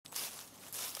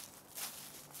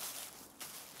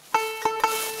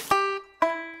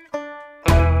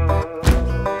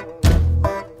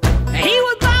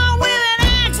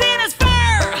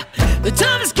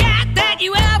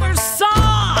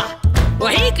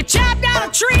could chop down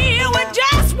a tree with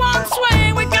just one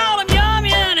swing. We call him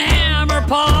Yumyan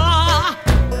Hammerpaw.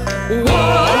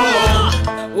 Whoa,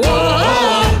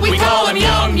 whoa, we call him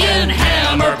Yumyan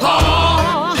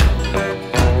Hammerpaw.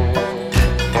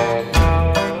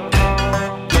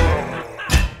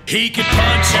 He could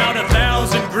punch out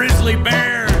 1,000 grizzly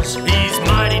bears. He's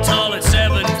mighty tall at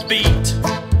 7 feet.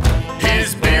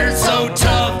 His beard's so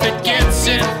tough it gets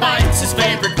in fights. His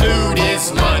favorite food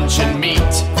is lunch and meat.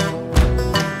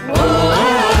 Whoa,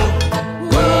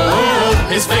 whoa,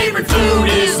 his favorite food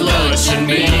is lunch and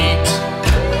meat.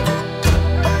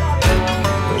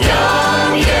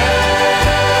 Yumyan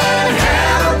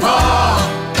Hammerpaw.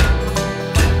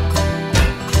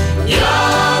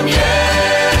 Yumyan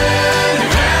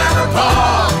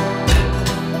Hammerpaw.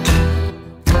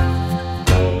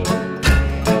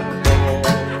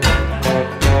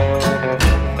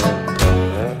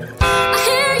 I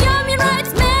hear Yumyan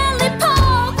writes manly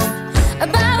poems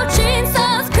about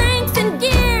chainsaws, cranks, and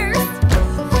gears.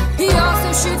 He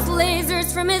also shoots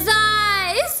lasers from his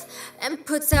eyes and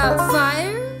puts out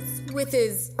fires with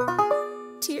his